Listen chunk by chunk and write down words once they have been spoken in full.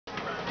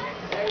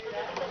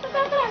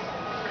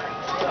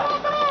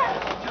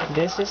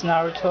This is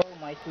Naruto,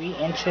 my 3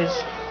 inches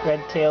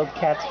red-tailed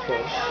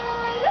catfish.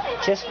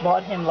 Just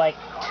bought him like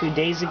 2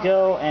 days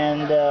ago,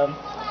 and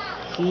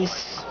he's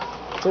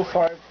so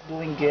far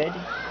doing good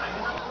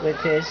with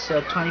his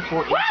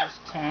 24 inches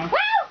tank.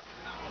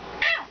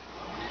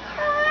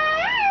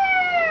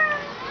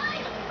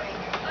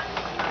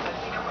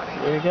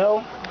 There we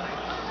go.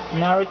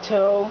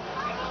 Naruto,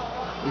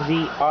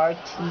 the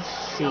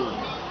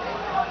RTC.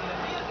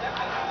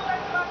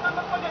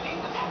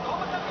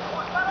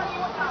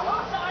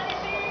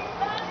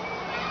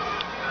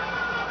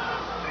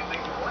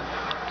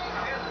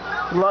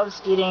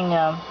 Loves eating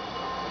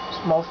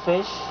small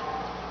fish,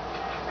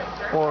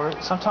 or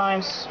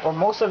sometimes, or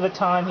most of the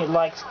time, he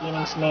likes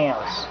eating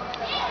snails.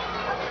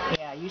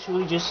 Yeah,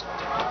 usually just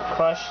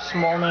crush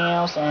small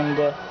nails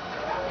and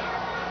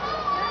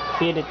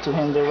feed it to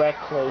him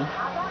directly.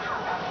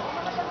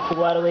 He'll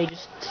right away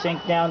just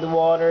sink down the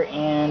water,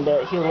 and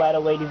he'll right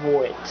away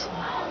devour it.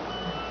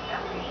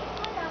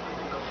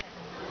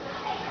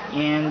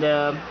 And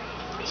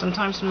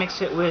sometimes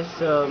mix it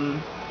with a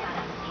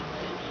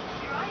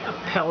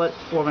pellet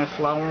for my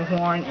flower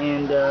horn,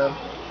 and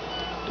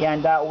yeah,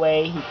 and that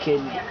way he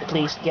could at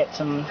least get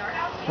some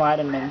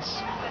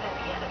vitamins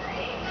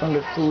from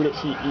the food that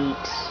he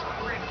eats.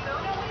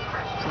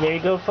 So there you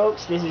go,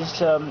 folks. This is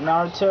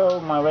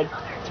Naruto, my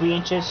 3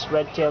 inches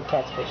red-tailed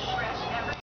catfish.